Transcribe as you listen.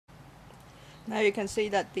Now you can see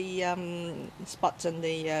that the spuds and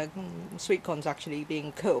the sweet corn's actually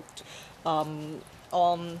being cooked.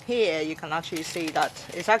 On here you can actually see that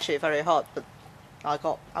it's actually very hot, but I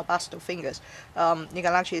got albastro fingers. You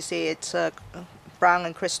can actually see it's brown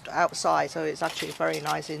and crisp outside, so it's actually very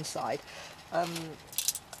nice inside.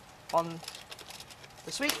 On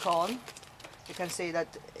the sweet corn, you can see that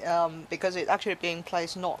because it's actually being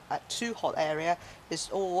placed not at too hot area, it's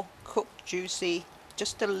all cooked, juicy,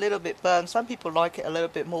 just a little bit burnt. Some people like it a little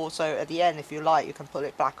bit more, so at the end, if you like, you can put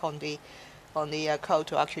it back on the coal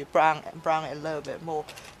to actually brown it a little bit more.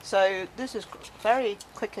 So this is very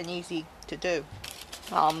quick and easy to do.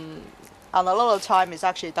 And a lot of time is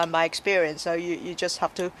actually done by experience, so you just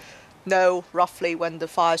have to know roughly when the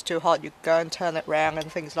fire's too hot, you go and turn it round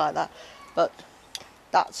and things like that. But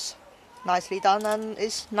that's nicely done, and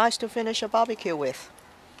it's nice to finish a barbecue with.